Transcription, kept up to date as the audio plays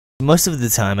Most of the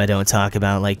time I don't talk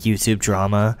about like YouTube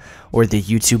drama or the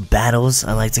YouTube battles,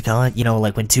 I like to call it. You know,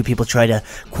 like when two people try to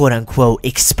quote unquote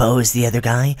expose the other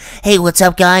guy. Hey, what's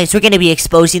up guys? We're gonna be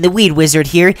exposing the weed wizard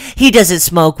here. He doesn't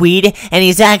smoke weed and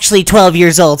he's actually 12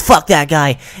 years old. Fuck that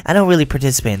guy. I don't really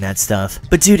participate in that stuff.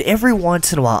 But dude, every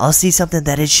once in a while I'll see something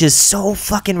that is just so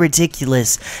fucking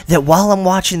ridiculous that while I'm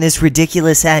watching this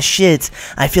ridiculous ass shit,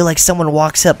 I feel like someone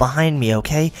walks up behind me,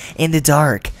 okay? In the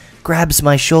dark, grabs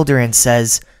my shoulder and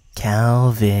says,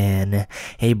 Calvin,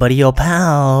 hey buddy, oh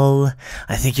pal,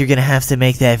 I think you're gonna have to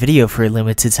make that video for a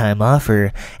limited time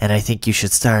offer, and I think you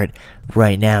should start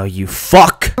right now, you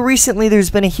fuck! Recently there's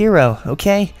been a hero,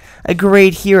 okay? A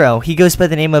great hero. He goes by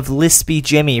the name of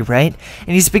LeafyJimmy, right? And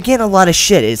he's been getting a lot of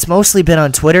shit. It's mostly been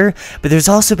on Twitter, but there's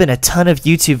also been a ton of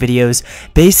YouTube videos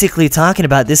basically talking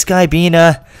about this guy being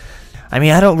I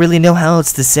mean, I don't really know how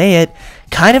else to say it.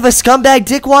 Kind of a scumbag,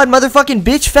 dickwad, motherfucking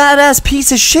bitch, fat ass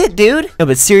piece of shit, dude. No,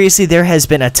 but seriously, there has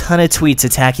been a ton of tweets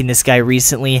attacking this guy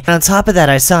recently. And on top of that,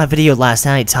 I saw a video last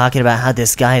night talking about how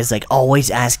this guy is like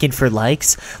always asking for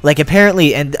likes. Like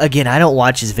apparently, and again, I don't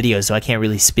watch his videos, so I can't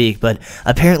really speak, but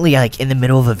apparently like in the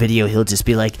middle of a video, he'll just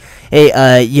be like,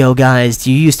 hey, yo guys,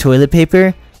 do you use toilet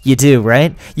paper? You do,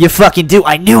 right? You fucking do.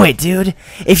 I knew it, dude.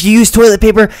 If you use toilet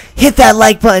paper, hit that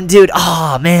like button, dude.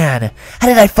 Aw, man. How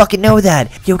did I fucking know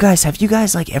that? Yo, guys, have you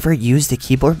guys, like, ever used a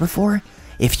keyboard before?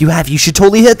 If you have, you should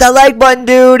totally hit that like button,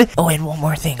 dude. Oh, and one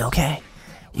more thing, okay?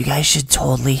 You guys should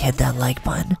totally hit that like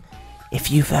button. If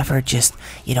you've ever just,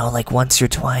 you know, like once or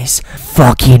twice,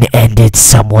 fucking ended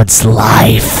someone's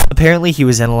life. Apparently he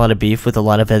was in a lot of beef with a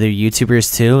lot of other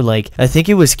YouTubers too. Like, I think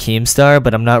it was Keemstar,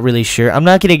 but I'm not really sure. I'm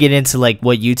not gonna get into like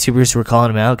what YouTubers were calling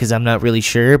him out because I'm not really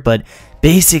sure, but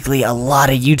basically a lot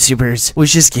of YouTubers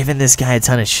was just giving this guy a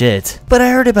ton of shit. But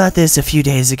I heard about this a few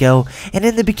days ago, and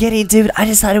in the beginning, dude, I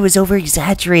just thought it was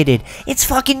over-exaggerated. It's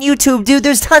fucking YouTube, dude.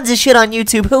 There's tons of shit on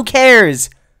YouTube. Who cares?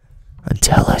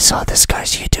 Until I saw this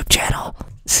guy's YouTube channel.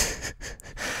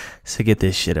 So get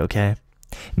this shit, okay?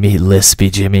 Meet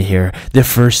LeafyJimmy here, the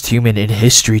first human in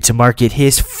history to market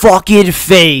his fucking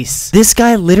face. This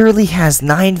guy literally has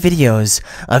 9 videos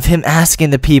of him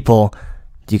asking the people,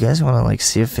 do you guys want to like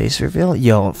see a face reveal?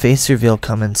 Yo, face reveal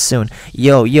coming soon.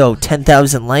 Yo,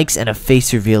 10,000 likes and a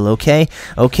face reveal, okay?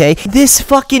 Okay? This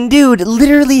fucking dude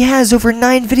literally has over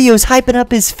 9 videos hyping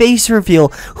up his face reveal.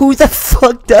 Who the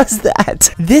fuck does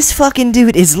that? This fucking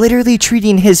dude is literally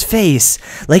treating his face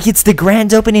like it's the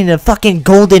grand opening of fucking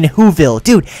Golden Whoville.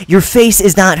 Dude, your face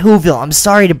is not Whoville. I'm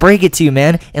sorry to break it to you,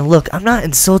 man. And look, I'm not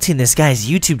insulting this guy's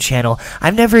YouTube channel.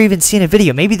 I've never even seen a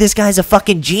video. Maybe this guy's a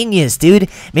fucking genius, dude.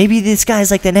 Maybe this guy's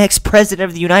like the next president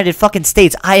of the United fucking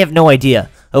States. I have no idea,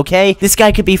 okay? This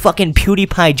guy could be fucking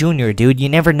PewDiePie Jr., dude. You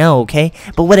never know, okay?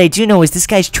 But what I do know is this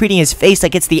guy's treating his face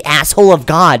like it's the asshole of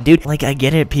God, dude. Like, I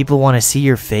get it. People want to see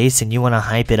your face and you want to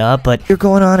hype it up, but you're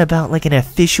going on about, like, an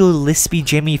official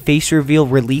LeafyJimmy face reveal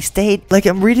release date? Like,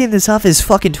 I'm reading this off his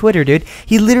fucking Twitter, dude.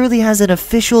 He literally has an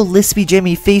official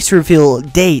LeafyJimmy face reveal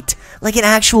date. Like an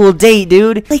actual date,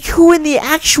 dude. Like, who in the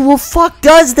actual fuck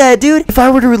does that, dude? If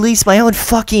I were to release my own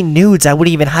fucking nudes, I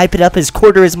wouldn't even hype it up as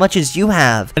quarter as much as you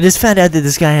have. I just found out that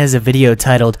this guy has a video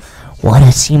titled,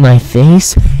 Wanna see my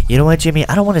face? You know what, Jimmy?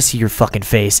 I don't want to see your fucking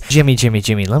face. Jimmy,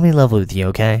 let me level with you,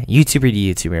 okay? YouTuber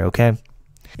to YouTuber, okay?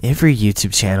 Every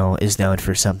YouTube channel is known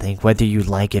for something, whether you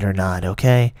like it or not,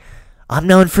 okay? I'm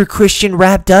known for Christian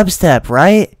rap dubstep,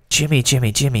 right? Jimmy,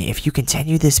 if you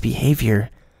continue this behavior,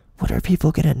 what are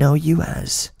people gonna know you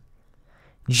as?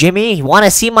 Jimmy, you wanna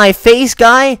see my face,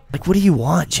 guy? Like, what do you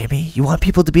want, Jimmy? You want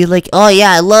people to be like, oh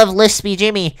yeah, I love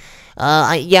LeafyJimmy.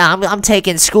 Yeah, I'm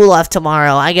taking school off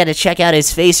tomorrow. I gotta check out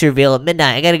his face reveal at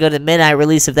midnight. I gotta go to the midnight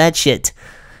release of that shit.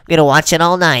 I'm gonna watch it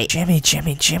all night.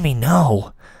 Jimmy,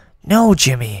 no. No,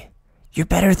 Jimmy. You're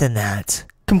better than that.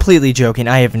 Completely joking,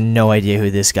 I have no idea who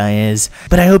this guy is,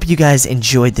 but I hope you guys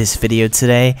enjoyed this video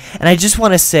today, and I just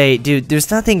want to say, dude,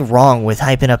 there's nothing wrong with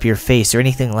hyping up your face or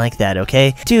anything like that,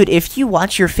 okay? Dude, if you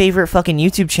watch your favorite fucking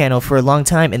YouTube channel for a long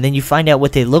time and then you find out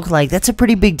what they look like, that's a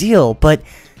pretty big deal, but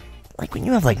like when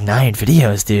you have like 9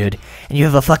 videos, dude, and you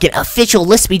have a fucking official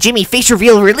LeafyJimmy face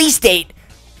reveal release date,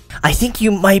 I think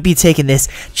you might be taking this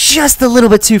just a little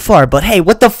bit too far, but hey,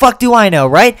 what the fuck do I know,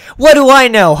 right? What do I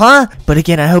know, huh? But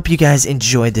again, I hope you guys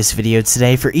enjoyed this video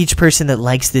today. For each person that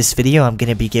likes this video, I'm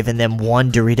gonna be giving them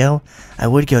 1 Dorito. I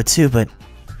would go 2, but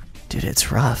dude, it's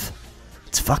rough.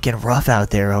 It's fucking rough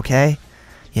out there, okay?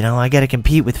 You know, we gotta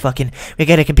compete with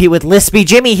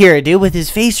LeafyJimmy here, dude, with his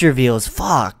face reveals.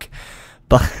 Fuck.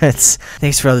 But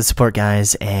thanks for all the support,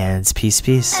 guys, and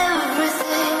peace.